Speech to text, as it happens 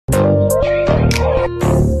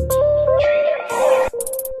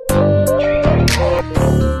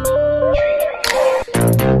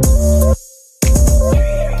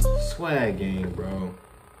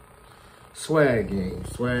Swag game,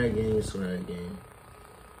 swag game, swag game.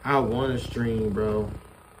 I want to stream, bro.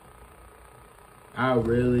 I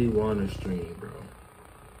really want to stream, bro.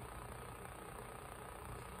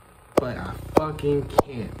 But I fucking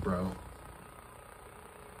can't, bro.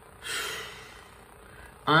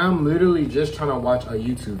 I'm literally just trying to watch a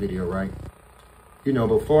YouTube video, right? You know,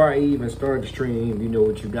 before I even start the stream, you know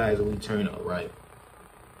what you guys will turn up, right?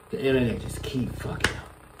 The internet just keep fucking up.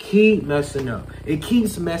 Keep messing up. It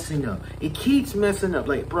keeps messing up. It keeps messing up.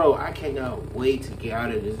 Like, bro, I cannot wait to get out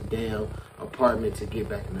of this damn apartment to get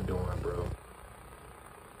back in the dorm, bro.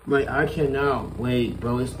 Like, I cannot wait,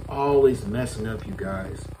 bro. It's always messing up, you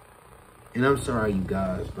guys. And I'm sorry, you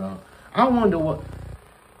guys, bro. I wonder what...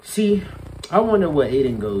 See, I wonder what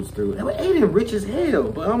Aiden goes through. And Aiden rich as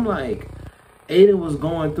hell, but I'm like... Aiden was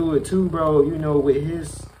going through it too, bro, you know, with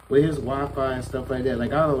his Wi-Fi and stuff like that.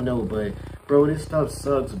 Like, I don't know, but, bro, this stuff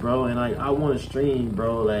sucks, bro. And, like, I want to stream,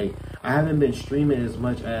 bro. Like, I haven't been streaming as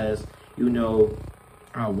much as, you know,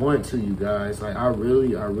 I want to, you guys. Like, I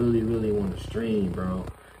really want to stream, bro.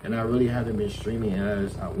 And I really haven't been streaming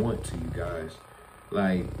as I want to, you guys.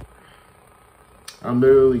 Like, I'm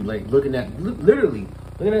literally, like, literally, I'm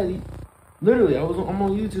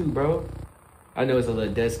on YouTube, bro. I know it's a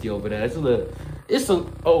little dusty over there.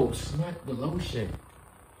 Oh, smack the lotion.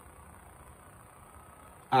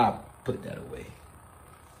 I'll put that away.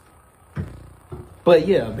 But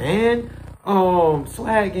yeah, man.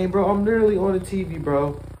 Swag game, bro. I'm literally on the TV,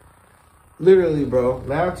 bro. Literally, bro.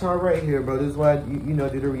 Laptop right here, bro. This is why, you know,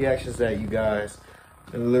 do the reactions that you guys.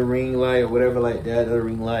 The little ring light or whatever like that. The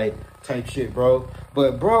ring light type shit, bro.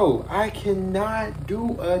 But, bro, I cannot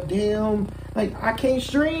do a damn, like, I can't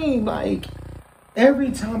stream, like...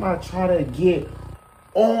 Every time I try to get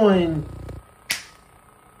on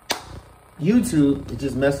YouTube, it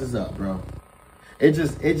just messes up, bro. It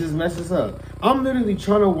just messes up. I'm literally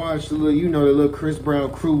trying to watch the little, you know, the little Chris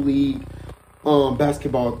Brown Crew League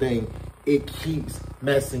basketball thing. It keeps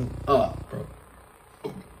messing up, bro.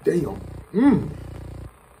 Oh, damn.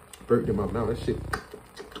 Burped in my mouth. That shit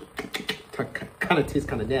kind of tastes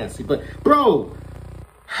kind of nasty. But, bro,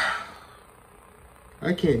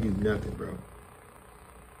 I can't do nothing, bro.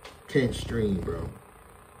 Can't stream, bro.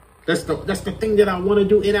 That's the thing that I want to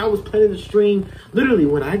do. And I was planning to stream. Literally,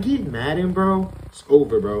 when I get Madden, bro, it's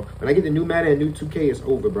over, bro. When I get the new Madden and new 2K, it's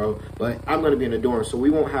over, bro. But I'm gonna be in the dorm, so we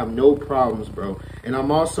won't have no problems, bro. And I'm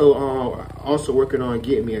also working on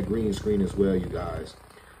getting me a green screen as well, you guys.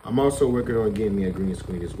 I'm also working on getting me a green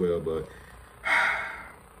screen as well. But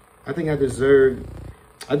I think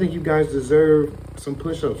you guys deserve some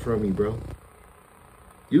push-ups from me, bro.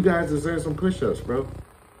 You guys deserve some push-ups, bro.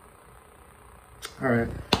 All right.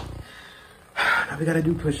 Now we gotta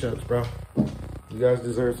do push-ups, bro. You guys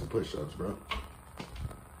deserve some push-ups, bro.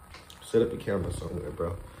 Set up your camera somewhere,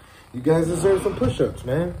 bro. You guys deserve some push-ups,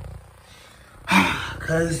 man.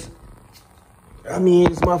 Cause, I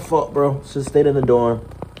mean, it's my fault, bro. Should stayed in the dorm.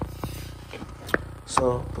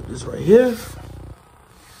 So, put this right here.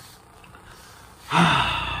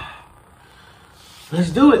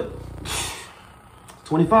 Let's do it.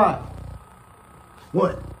 25.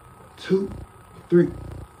 1, 2, 3,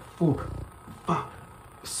 4, 5,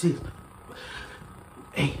 6,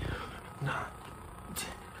 8, 9, 10,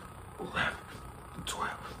 11,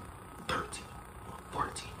 12, 13,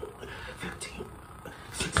 14, 15,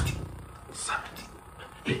 16, 17,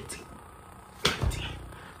 18, 19,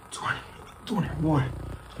 20, 21,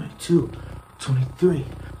 22, 23,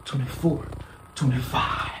 24,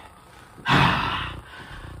 25.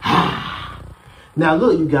 Now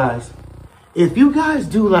look, you guys, if you guys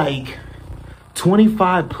do like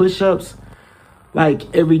 25 push-ups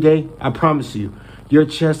like every day, I promise you, your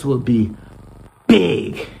chest will be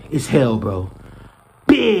big as hell, bro.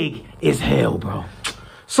 Big as hell, bro.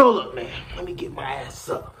 So look, man, let me get my ass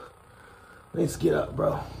up. Let's get up,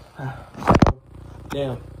 bro.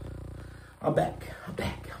 Damn. I'm back.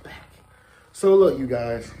 So look, you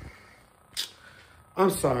guys, I'm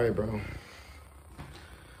sorry, bro.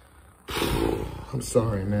 I'm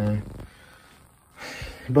sorry, man.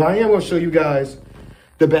 But I am going to show you guys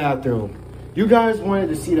the bathroom. You guys wanted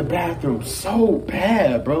to see the bathroom so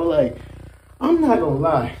bad, bro. Like, I'm not going to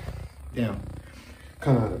lie. Damn.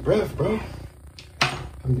 Kind of out of breath, bro. I'm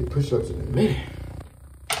going to get push-ups in a minute.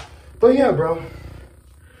 But yeah, bro.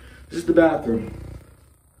 This is the bathroom.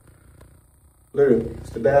 Literally, it's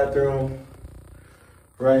the bathroom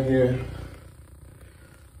right here.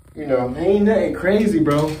 You know, ain't nothing crazy,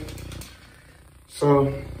 bro.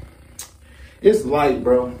 So, it's light,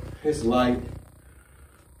 bro. It's light.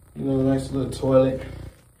 You know, nice little toilet.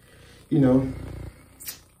 You know,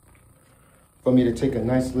 for me to take a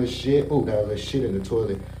nice little shit. Oh, got a little shit in the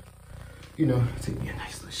toilet. you know, take me a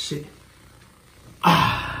nice little shit.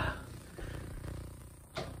 Ah.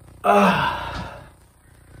 Ah.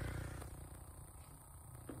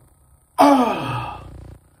 Ah.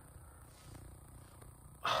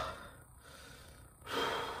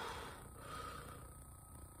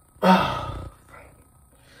 Ah.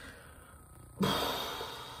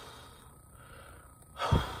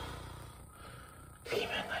 Give me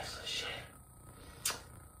a nice little shit.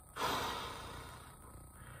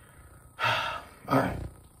 All right,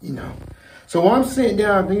 you know. So while I'm sitting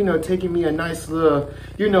down, you know, taking me a nice little,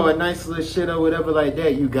 you know, a nice little shit or whatever like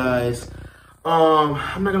that, you guys.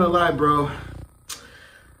 I'm not gonna lie, bro.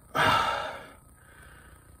 Oh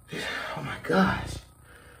my gosh.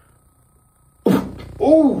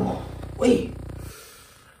 Oh, wait.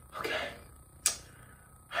 Okay.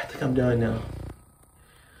 I think I'm done now.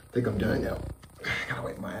 I gotta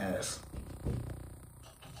wipe my ass.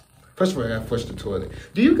 First of all, I gotta flush the toilet.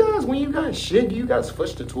 Do you guys, when you guys shit, do you guys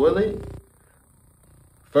flush the toilet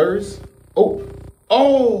first? Oh.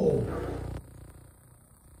 Oh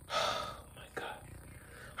my God.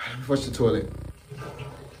 Let me flush the toilet.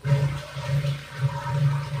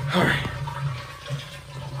 All right.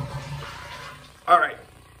 All right.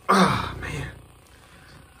 Ah, man.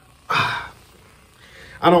 Ah.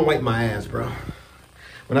 I don't wipe my ass, bro.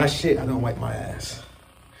 When I shit, I don't wipe my ass.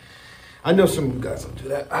 I know some of you guys don't do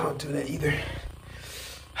that. I don't do that either.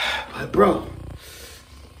 But bro,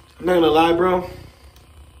 I'm not gonna lie, bro.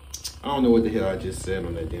 I don't know what the hell I just said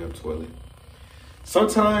on that damn toilet.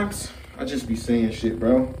 Sometimes I just be saying shit,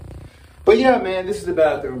 bro. But yeah, man, this is the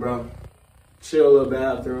bathroom, bro. Chill little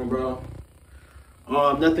bathroom, bro.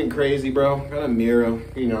 Nothing crazy, bro. Got a mirror,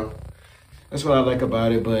 you know. That's what I like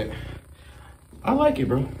about it, but I like it,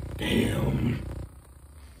 bro. Damn.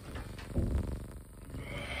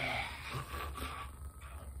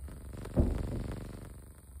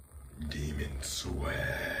 Demon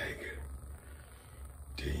swag.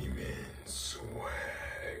 Demon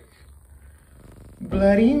swag.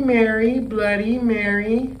 Bloody Mary,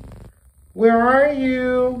 where are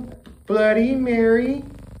you? Bloody Mary,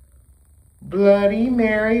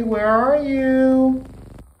 where are you?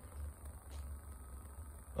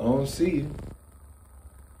 I don't see you.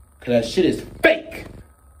 Cause that shit is fake.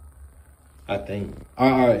 I think.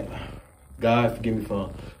 All right. God forgive me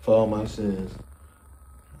for all my sins.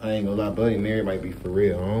 I ain't gonna lie, Bloody Mary might be for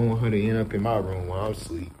real. I don't want her to end up in my room while I'm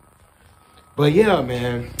asleep. But yeah,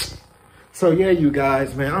 man. So yeah, you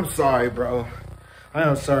guys, man, I'm sorry, bro. I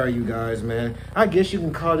am sorry, you guys, man. I guess you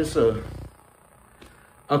can call this a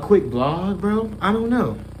quick vlog, bro. I don't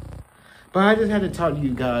know. But I just had to talk to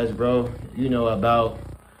you guys, bro. You know, about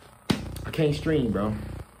I can't stream, bro.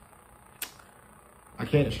 I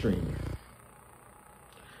can't stream.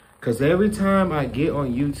 Cause every time I get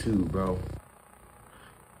on YouTube, bro,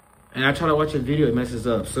 and I try to watch a video, it messes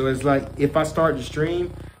up. So it's like, if I start to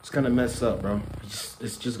stream, it's gonna mess up, bro.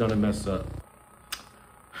 It's just gonna mess up.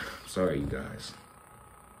 Sorry, you guys.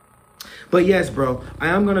 But yes, bro, I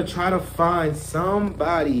am gonna try to find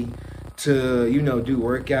somebody to, you know, do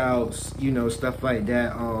workouts, you know, stuff like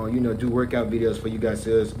that. You know, do workout videos for you guys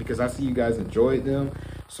because I see you guys enjoyed them.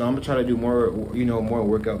 So I'm gonna try to do more, you know, more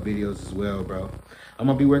workout videos as well, bro. I'm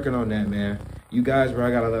gonna be working on that, man. You guys, bro,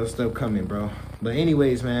 I got a lot of stuff coming, bro. But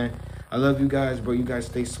anyways, man, I love you guys, bro. You guys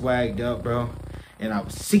stay swagged up, bro. And I'll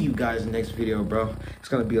see you guys in the next video, bro. It's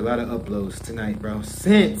gonna be a lot of uploads tonight, bro.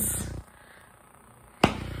 Since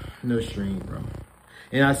no stream, bro.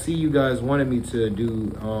 And I see you guys wanted me to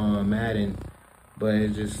do Madden, but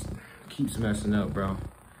it just keeps messing up, bro.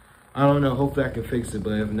 I don't know. Hopefully I can fix it,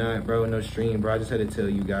 but if not, bro, no stream, bro. I just had to tell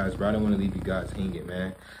you guys, bro. I don't want to leave you guys hanging,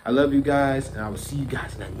 man. I love you guys, and I will see you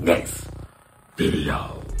guys in the next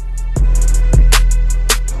video.